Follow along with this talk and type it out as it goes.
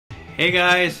Hey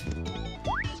guys,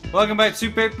 welcome back to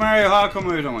Super Mario Hardcore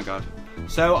Mode. Oh my god.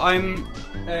 So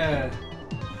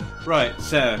right,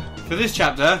 so for this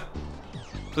chapter,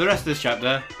 for the rest of this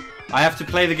chapter, I have to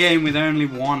play the game with only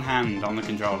one hand on the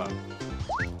controller.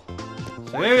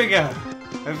 So here we go.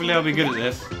 Hopefully I'll be good at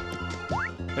this.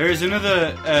 There is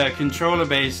another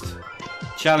controller-based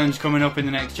challenge coming up in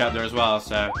the next chapter as well,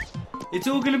 so it's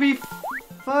all going to be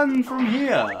fun from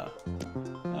here.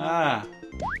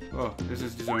 Oh, this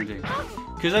is disorienting.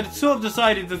 Because I sort of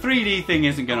decided the 3D thing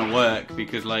isn't going to work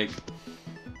because, like,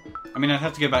 I mean, I'd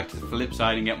have to go back to the flip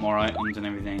side and get more items and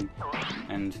everything.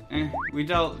 And, we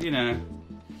dealt, you know,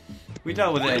 we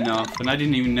dealt with it enough, and I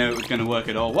didn't even know it was going to work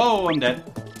at all. Whoa, I'm dead.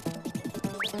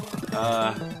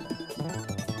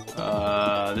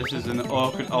 This is an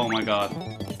awkward, oh my god.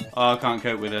 Oh, I can't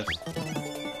cope with this.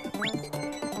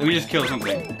 Let me just kill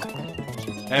something.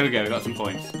 There we go, we got some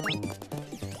points.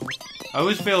 I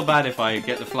always feel bad if I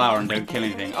get the flower and don't kill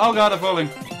anything. Oh god, I'm falling.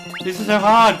 This is so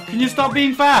hard. Can you stop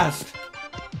being fast?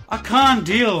 I can't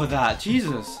deal with that.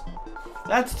 Jesus.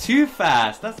 That's too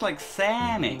fast. That's like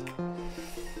Sonic.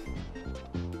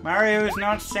 Mario is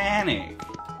not Sonic.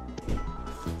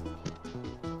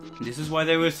 This is why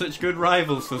they were such good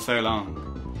rivals for so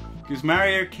long. Because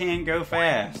Mario can't go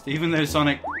fast. Even though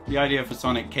Sonic, the idea for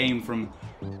Sonic came from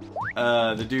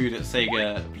the dude at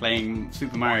Sega playing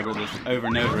Super Mario Brothers over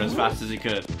and over as fast as he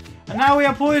could. And now we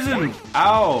are poisoned!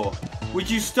 Ow! Would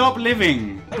you stop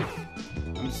living?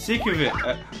 I'm sick of it.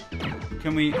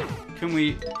 Can we,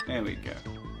 there we go.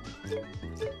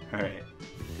 Alright.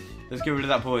 Let's get rid of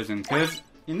that poison, because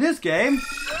in this game,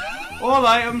 all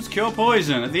items cure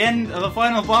poison. At the end of the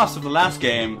final boss of the last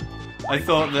game, I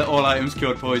thought that all items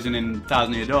cured poison in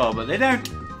Thousand Year Door, but they don't.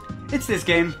 It's this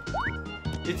game.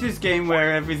 It's this game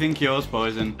where everything cures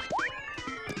poison.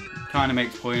 Kinda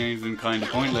makes poison kinda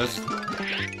pointless.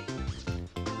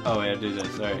 Oh yeah, do this,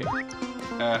 sorry.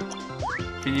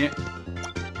 Can you...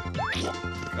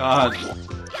 God.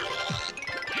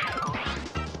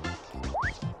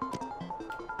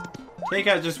 Take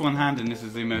out just one hand and this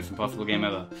is the most impossible game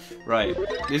ever. Right,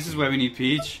 this is where we need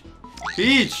Peach.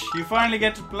 Peach! You finally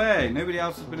get to play! Nobody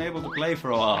else has been able to play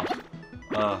for a while.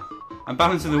 I'm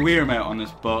balancing the Wii remote on this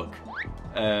book.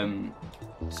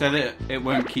 So that it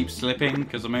won't keep slipping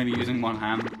because I'm only using one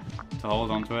hand to hold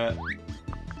onto it,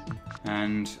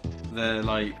 and the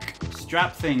like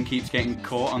strap thing keeps getting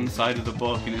caught on the side of the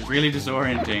book and it's really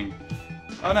disorienting.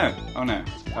 Oh no,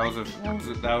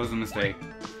 that was a mistake.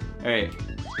 Alright,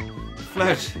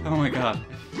 float. Oh my god,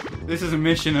 this is a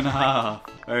mission and a half.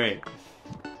 Alright,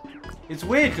 it's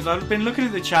weird because I've been looking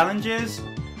at the challenges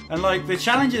and like the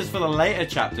challenges for the later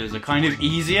chapters are kind of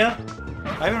easier.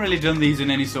 I haven't really done these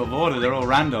in any sort of order, they're all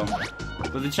random.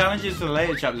 But the challenges for the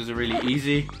later chapters are really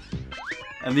easy.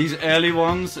 And these early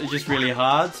ones are just really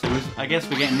hard, so I guess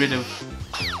we're getting rid of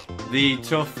the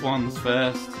tough ones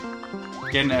first.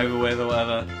 Getting it over with or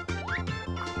whatever.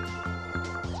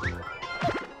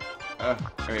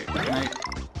 Alright,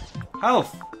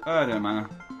 health! Oh, it don't matter.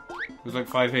 It was like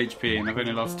 5 HP and I've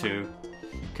only lost 2.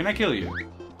 Can I kill you?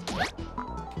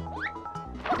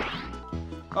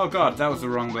 Oh god, that was the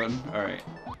wrong button. Alright.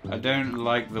 I don't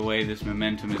like the way this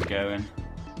momentum is going.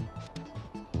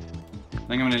 I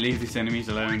think I'm going to leave these enemies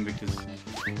alone because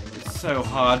it's so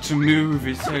hard to move.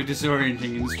 It's so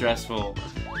disorienting and stressful.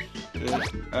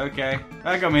 Okay.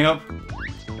 That got me up.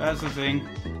 That's the thing.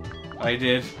 I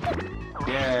did.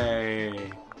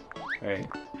 Yay. Alright.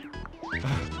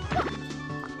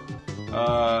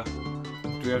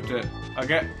 Do we have to...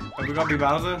 Have we got to be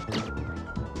Bowser?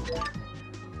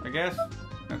 I guess?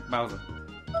 Bowser.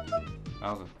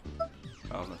 Oh,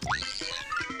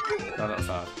 that's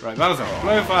hard. Right, Bowser,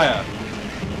 blow fire!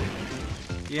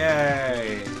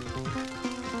 Yay!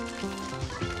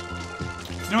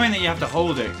 It's annoying that you have to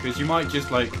hold it, because you might just,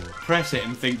 like, press it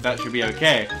and think that should be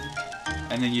okay.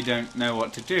 And then you don't know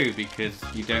what to do, because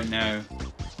you don't know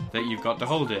that you've got to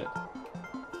hold it.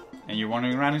 And you're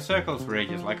wandering around in circles for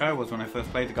ages, like I was when I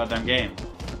first played the goddamn game.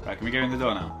 Right, can we go in the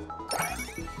door now?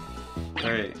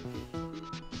 Right.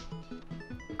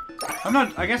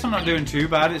 I guess I'm not doing too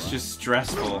bad, it's just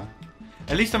stressful.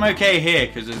 At least I'm okay here,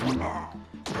 because there's...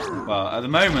 Well, at the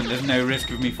moment, there's no risk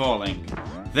of me falling.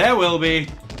 There will be!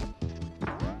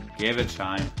 Give it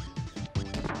time.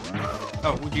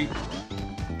 Oh, would you...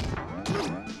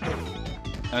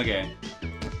 Okay.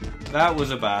 That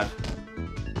was a bad.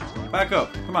 Back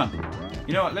up, come on.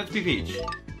 You know what, let's be Peach.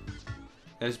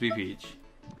 Let's be Peach.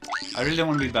 I really don't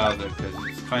want to be Bowser, because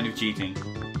it's kind of cheating.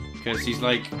 Because he's,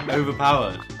 like,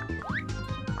 overpowered.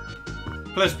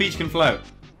 Plus, Peach can float.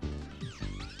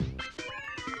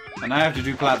 And I have to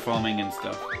do platforming and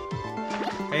stuff.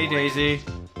 Hey, Daisy.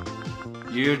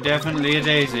 You're definitely a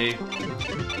daisy.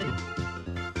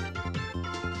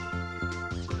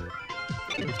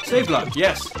 Save block,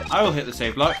 yes. I will hit the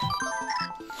save block.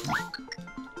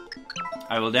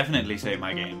 I will definitely save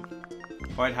my game.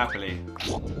 Quite happily.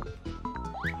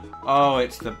 Oh,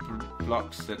 it's the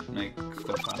blocks that make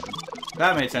stuff happen.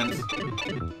 That made sense.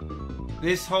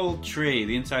 This whole tree,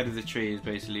 the inside of the tree, is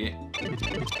basically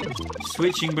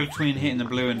switching between hitting the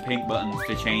blue and pink buttons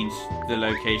to change the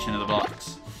location of the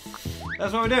blocks.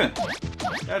 That's what we're doing.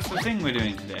 That's the thing we're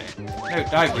doing today. No,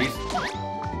 die please.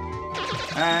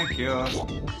 Thank you.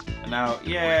 And now,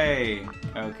 yay!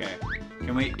 Okay.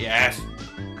 Can we? Yes!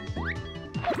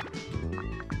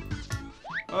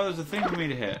 Oh, there's a thing for me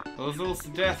to hit. Oh, there's also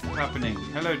death happening.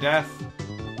 Hello, death.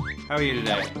 How are you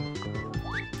today?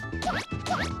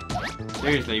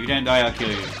 Seriously, if you don't die, I'll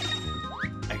kill you.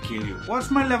 I kill you. What's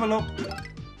my level up?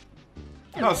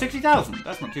 Oh, 60,000.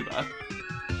 That's not too bad.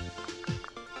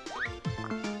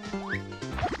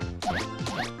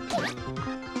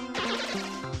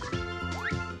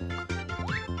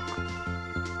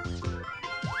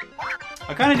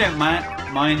 I kind of don't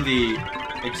mind the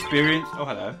experience. Oh,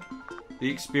 hello. The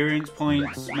experience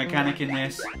points mechanic in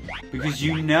this, because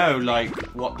you know, like,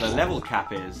 what the level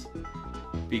cap is.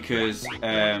 Because,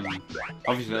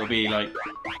 obviously it'll be, like,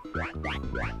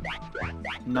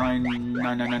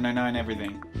 9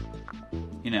 everything.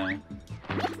 You know.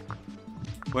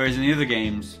 Whereas in the other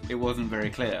games, it wasn't very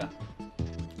clear.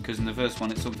 Because in the first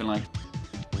one, it's something like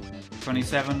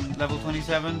 27, level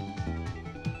 27.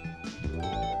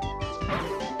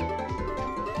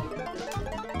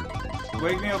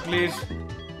 Wake me up, please.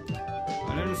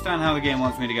 I don't understand how the game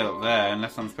wants me to get up there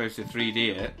unless I'm supposed to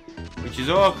 3D it, which is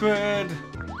awkward.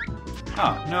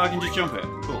 Ah, no, I can just jump it.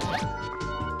 Cool.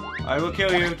 I will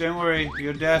kill you, don't worry.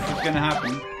 Your death is gonna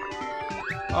happen.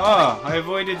 Ah, I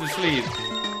avoided the sleep.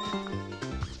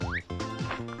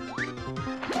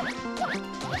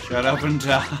 Shut up and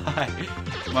die.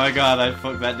 My god, I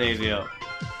fucked that daisy up.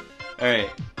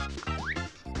 Alright.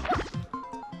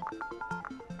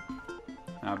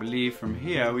 I believe from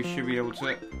here we should be able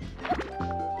to...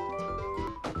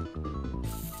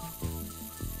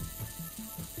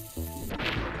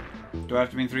 Do I have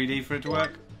to be in 3D for it to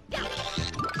work?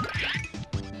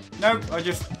 Nope, I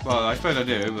just... Well, I suppose I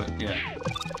do, but yeah.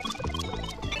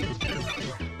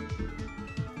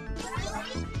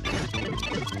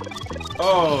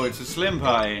 Oh, it's a Slim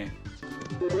Pie.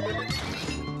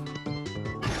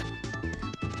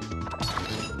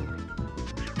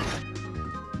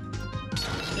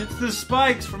 It's the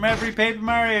spikes from every Paper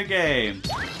Mario game.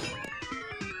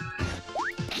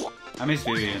 I miss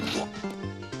Vivian.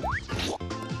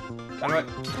 How do I...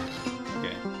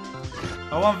 Okay.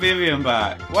 I want Vivian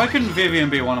back. Why couldn't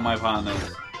Vivian be one of my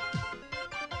partners?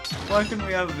 Why couldn't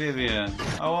we have Vivian?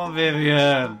 I want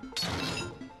Vivian.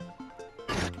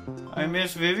 I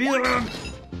miss Vivian.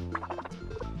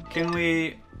 Can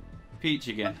we... Peach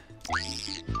again?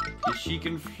 She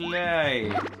can fly.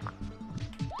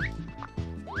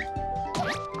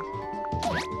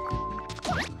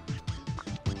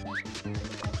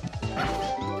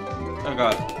 Oh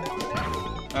god.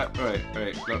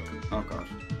 Right, look. Oh god.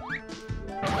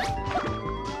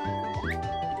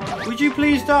 Would you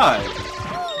please die?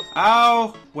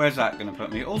 Ow! Where's that gonna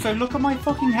put me? Also, look at my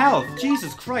fucking health!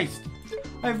 Jesus Christ!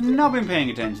 I've not been paying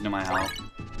attention to my health.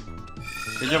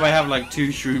 Good job I have like 2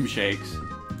 shroom shakes.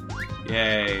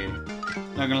 Yay.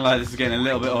 Not gonna lie, this is getting a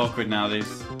little bit awkward now,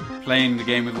 this playing the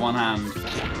game with one hand.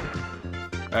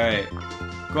 Alright.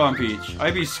 Go on, Peach.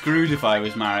 I'd be screwed if I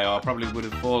was Mario. I probably would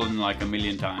have fallen like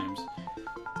 1,000,000 times.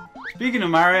 Speaking of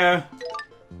Mario,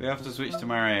 we have to switch to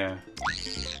Mario.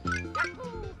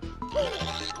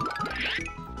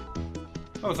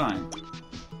 Oh, sign.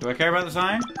 Do I care about the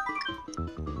sign?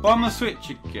 Bomb the switch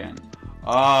again.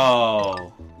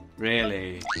 Oh,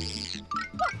 really?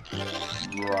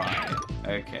 Right.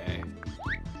 Okay.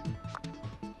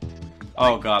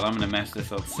 Oh god, I'm gonna mess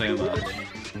this up so much.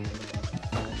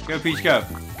 Go, Peach, go.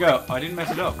 Go. I didn't mess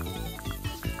it up.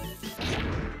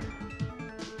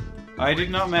 I did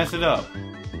not mess it up.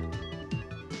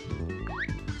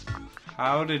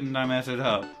 How didn't I mess it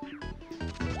up?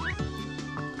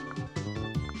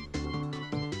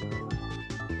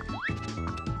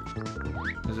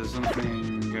 Is there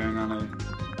something going on over...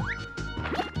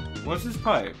 What's this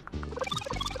pipe?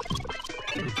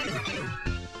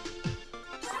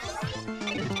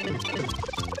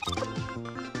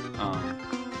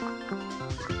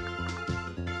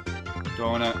 Do I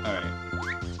wanna... Alright.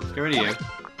 Let's get rid of you.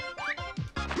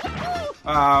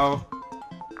 Ow.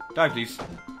 Die, please.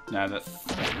 No, that's...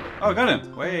 Oh, I got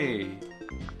him! Wait.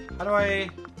 How do I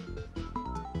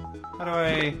How do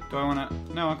I wanna...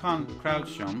 No, I can't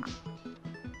crouch jump.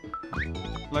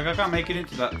 Like, I can't make it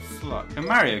into that slot. Can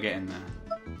Mario get in there?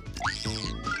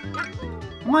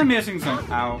 Am I missing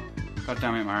something? Ow. God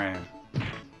damn it, Mario.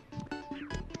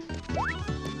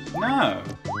 No!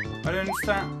 I don't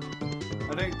understand.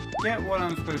 I don't get what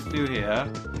I'm supposed to do here.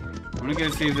 I'm gonna go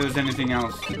see if there's anything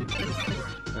else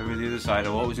over the other side,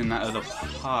 or what was in that other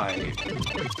pie.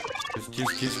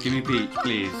 Just give me Peach,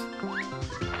 please.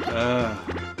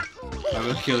 I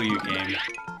will kill you, game.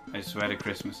 I swear to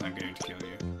Christmas I'm going to kill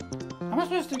you. How am I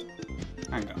supposed to...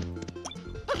 Hang on.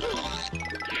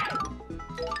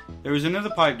 There is another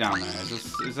pipe down there.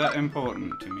 Is that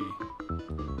important to me?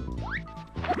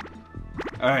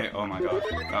 Alright, oh my god.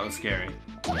 That was scary.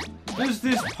 Does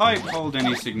this pipe hold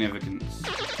any significance?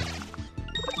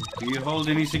 Do you hold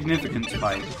any significance,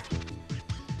 pipe?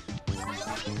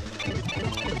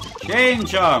 Chain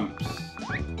jumps!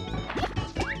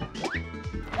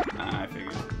 I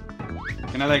figured.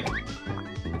 Can I, like...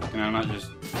 Can I not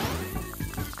just...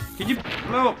 Could you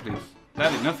blow up, please?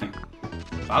 That did nothing.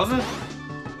 Bowser?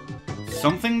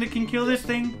 Something that can kill this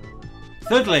thing?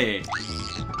 Thirdly!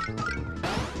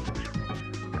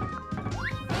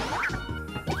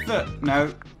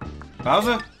 No.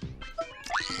 Bowser?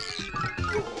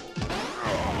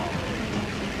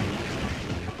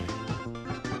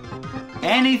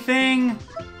 Anything?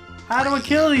 How do I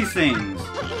kill these things?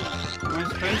 Am I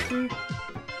supposed to?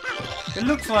 It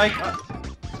looks like...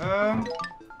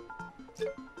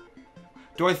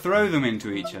 Do I throw them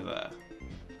into each other?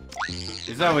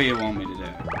 Is that what you want me to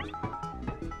do?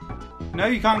 No,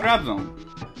 you can't grab them.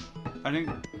 I think...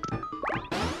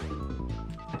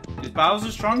 Is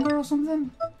Bowser stronger or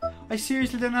something? I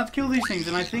seriously don't have to kill these things,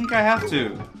 and I think I have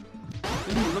to.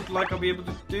 Doesn't look like I'll be able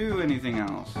to do anything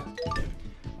else.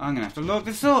 I'm gonna have to look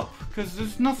this up, because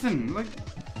there's nothing. Like,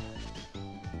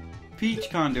 Peach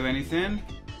can't do anything.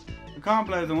 I can't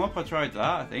blow them up. I tried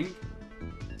that, I think.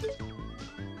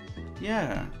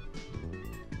 Yeah.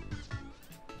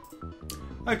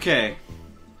 Okay.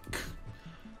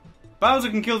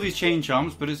 Bowser can kill these chain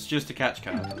chomps, but it's just a catch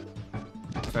card.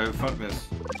 So fuck this.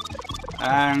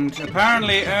 And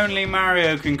apparently only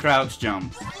Mario can crouch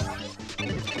jump.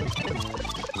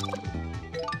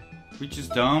 Which is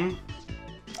dumb.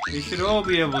 You should all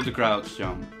be able to crouch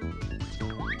jump.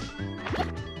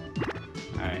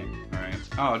 Alright, alright.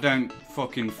 Oh, don't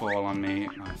fucking fall on me.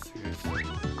 Oh, seriously.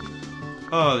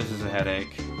 Oh, this is a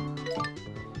headache.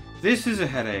 This is a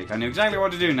headache. I know exactly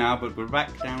what to do now, but we're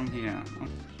back down here.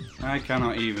 I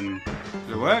cannot even... Does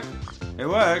it work? It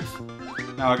works!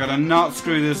 Now I gotta not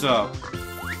screw this up.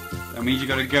 That means you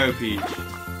gotta go, Peach.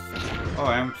 Oh,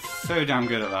 I am so damn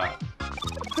good at that.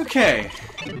 Okay.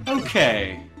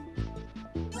 Okay.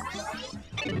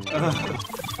 Ugh,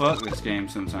 fuck this game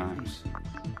sometimes.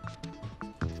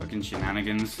 Fucking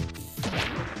shenanigans.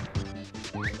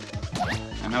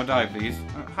 And now die, please.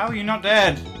 How are you not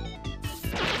dead?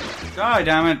 Die,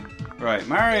 damn it. Right,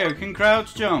 Mario can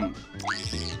crouch jump.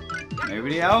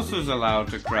 Nobody else was allowed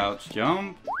to crouch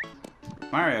jump.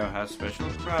 Mario has special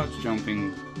crouch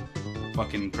jumping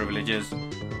fucking privileges.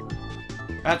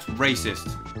 That's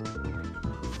racist.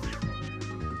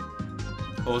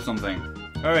 Or something.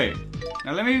 Alright.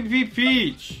 Now let me be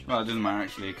Peach. Well, it doesn't matter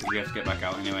actually, because we have to get back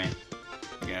out anyway.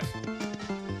 I guess.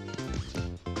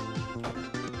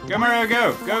 Go Mario,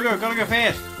 go! Go, go! Gotta go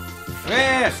fast!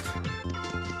 Fast!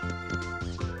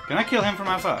 Can I kill him from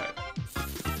outside?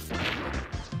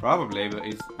 Probably, but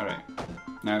he's... Alright.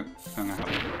 No, it's not gonna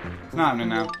happen. It's not happening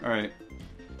now. Alright.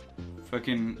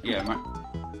 Fucking... Yeah,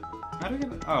 how do we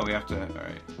get... Oh, we have to...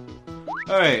 Alright.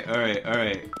 Alright, alright,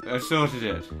 alright. I sorted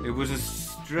it. It was a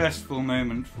stressful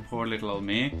moment for poor little old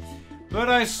me. But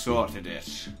I sorted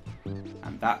it.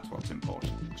 And that's what's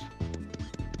important.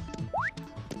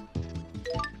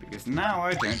 Because now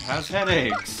I don't have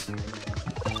headaches.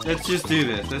 Let's just do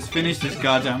this. Let's finish this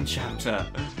goddamn chapter.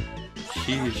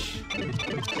 Sheesh.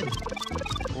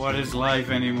 What is life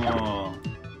anymore?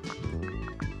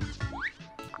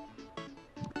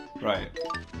 Right.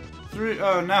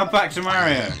 Oh, now back to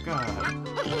Mario. God.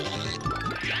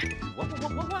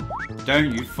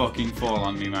 Don't you fucking fall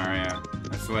on me, Mario.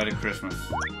 I swear to Christmas.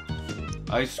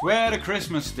 I swear to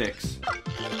Christmas sticks.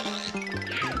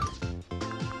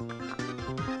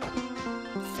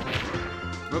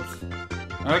 Whoops.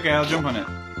 Okay, I'll jump on it.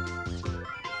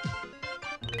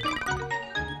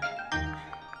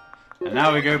 And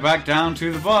now we go back down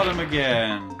to the bottom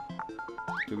again.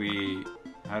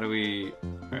 How do we...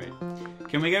 Alright.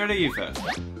 Can we get rid of you first?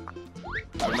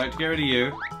 I would like to get rid of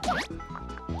you.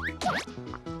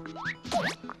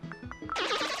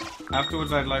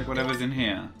 Afterwards I'd like whatever's in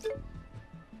here.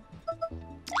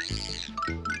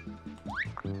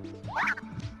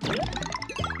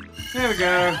 There we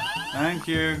go. Thank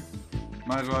you.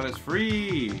 Might as well, it's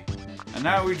free. And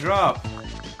now we drop.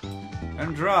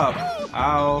 And drop.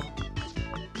 Ow.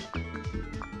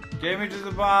 Get me to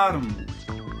the bottom.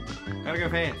 Gotta go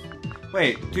fast.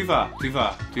 Wait, too far, too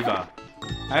far, too far.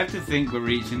 I have to think we're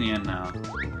reaching the end now.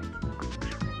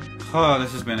 Oh,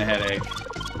 this has been a headache.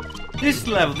 This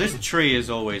level, this tree is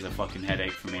always a fucking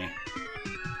headache for me.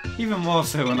 Even more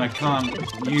so when I can't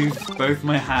use both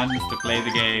my hands to play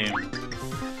the game.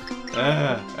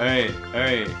 Alright,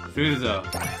 alright. Through the door.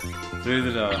 Through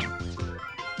the door.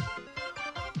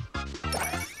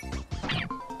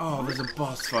 Oh, there's a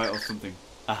boss fight or something.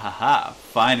 Ahaha,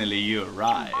 finally you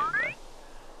arrive.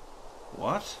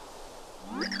 What?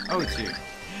 Oh, it's you.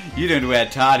 You don't wear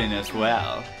tardiness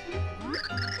well.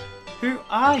 Who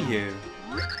are you?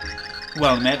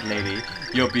 Well met, lady.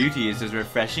 Your beauty is as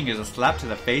refreshing as a slap to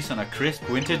the face on a crisp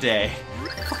winter day.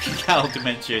 Fucking hell,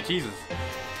 Dementia, Jesus.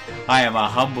 I am a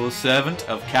humble servant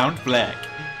of Count Black.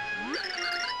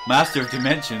 Master of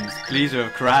dimensions, pleaser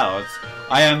of crowds.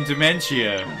 I am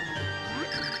Dementio.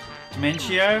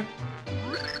 Dementio?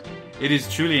 It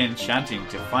is truly enchanting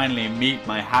to finally meet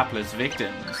my hapless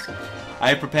victims. I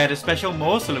have prepared a special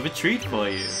morsel of a treat for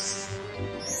you.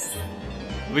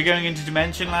 Are we going into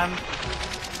Dimension Land?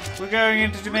 We're going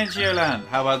into Dimentio Land.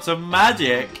 How about some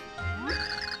magic?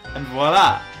 And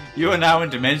voila! You are now in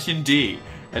Dimension D,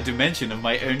 a dimension of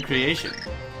my own creation.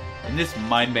 In this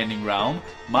mind-bending realm,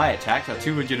 my attacks are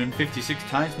 256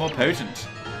 times more potent.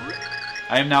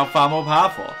 I am now far more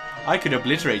powerful. I could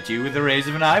obliterate you with the raise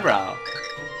of an eyebrow.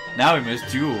 Now we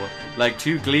must duel, like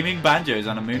two gleaming banjos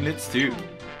on a moonlit stoop.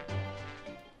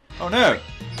 Oh no!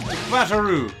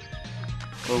 Bataroo!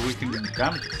 Well, we can...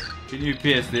 Damn it. Can you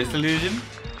pierce this illusion?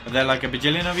 Are there like a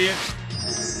bajillion of you?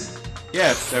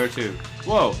 Yes, there are two.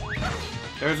 Whoa!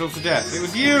 There is also death. It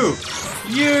was you!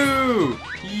 You!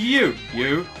 You!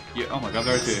 You! You! Oh my god,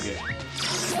 there are two of you.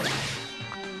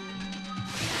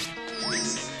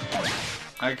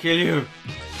 I'll kill you!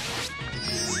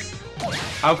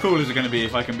 How cool is it going to be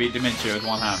if I can beat Dementia with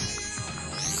one hand?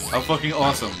 How fucking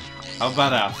awesome. How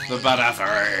badass. The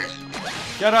badassery.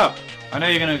 Shut up. I know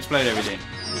you're going to explode everything.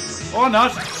 Or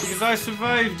not, because I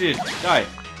survived it. Die.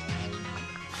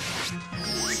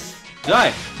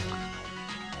 Die.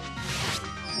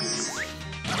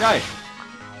 Die.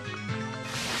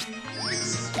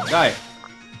 Die.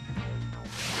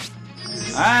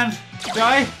 And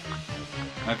die.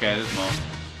 Okay, there's more.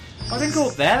 I didn't go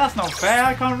up there, that's not fair,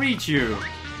 I can't reach you.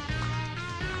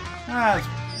 That's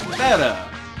better.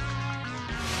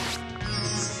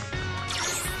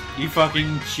 You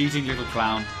fucking cheating little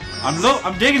clown.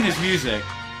 I'm digging this music.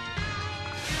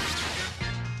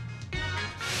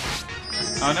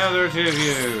 Oh no, there are two of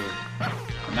you.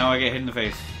 And now I get hit in the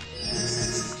face.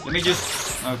 Let me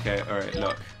just... Okay, alright,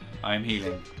 look. I'm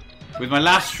healing. With my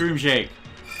last shroom shake.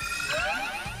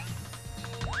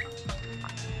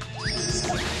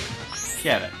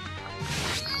 Get it.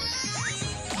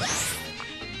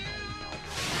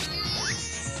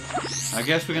 I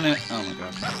guess we're gonna... Oh my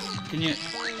god. Can you...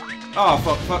 Oh,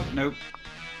 fuck, nope.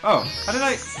 Oh, how did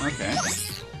I... Okay.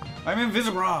 I'm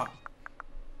invisible.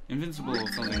 Invincible or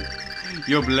something.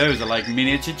 Your blows are like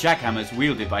miniature jackhammers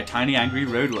wielded by tiny angry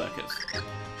road workers.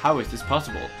 How is this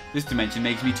possible? This dimension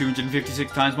makes me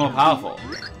 256 times more powerful.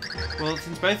 Well,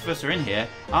 since both of us are in here,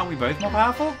 aren't we both more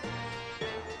powerful?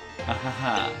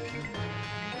 Ahaha.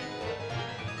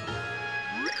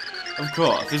 Of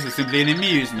course, this was simply an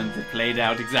amusement that played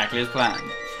out exactly as planned.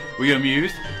 Were you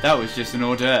amused? That was just an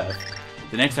hors d'oeuvre.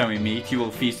 The next time we meet, you will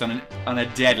feast on a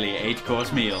deadly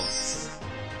 8-course meal.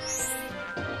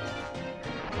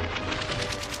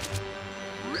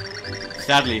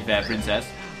 Sadly, fair princess,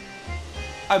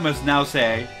 I must now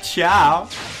say, ciao!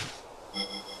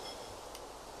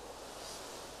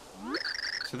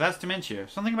 So that's Dementia.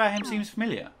 Something about him seems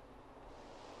familiar.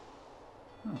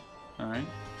 Oh, alright.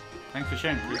 Thanks for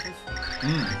sharing, pieces.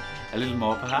 A little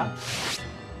more, perhaps?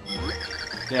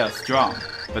 They are strong,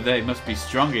 but they must be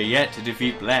stronger yet to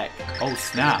defeat Black. Oh,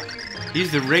 snap.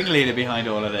 He's the ringleader behind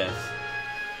all of this.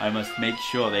 I must make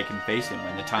sure they can face him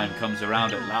when the time comes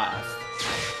around at last.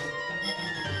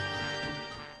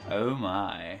 Oh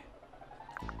my.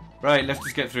 Right, let's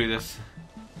just get through this.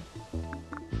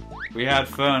 We had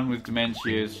fun with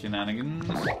Dementia's shenanigans.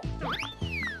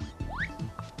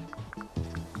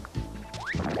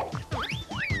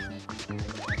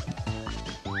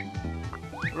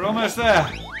 We're almost there.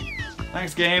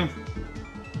 Thanks, game.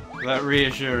 For that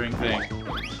reassuring thing.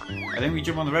 I think we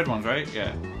jump on the red ones, right?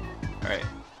 Yeah. Alright.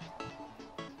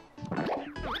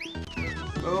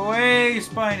 Go away,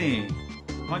 Spiny!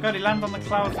 Oh my god, he landed on the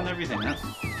clouds and everything. That's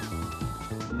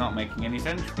not making any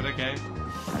sense, but okay.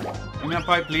 Give me that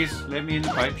pipe, please. Let me in the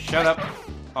pipe. Shut up.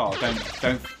 Oh,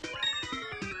 don't.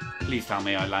 Please tell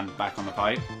me I land back on the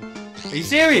pipe. Are you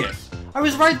serious? I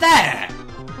was right there!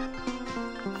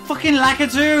 Fucking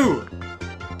Lakitu!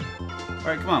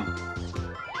 Alright, come on.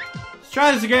 Let's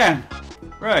try this again.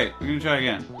 Right, we're gonna try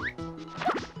again.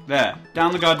 There.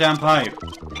 Down the goddamn pipe.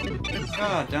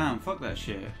 God damn, fuck that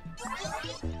shit.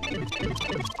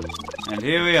 And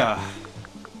here we are.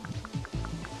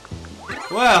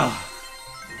 Well,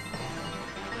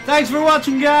 thanks for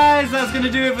watching, guys. That's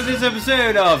gonna do it for this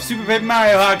episode of Super Paper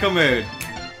Mario Hardcore Mode.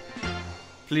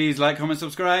 Please like, comment,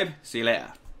 subscribe. See you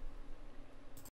later.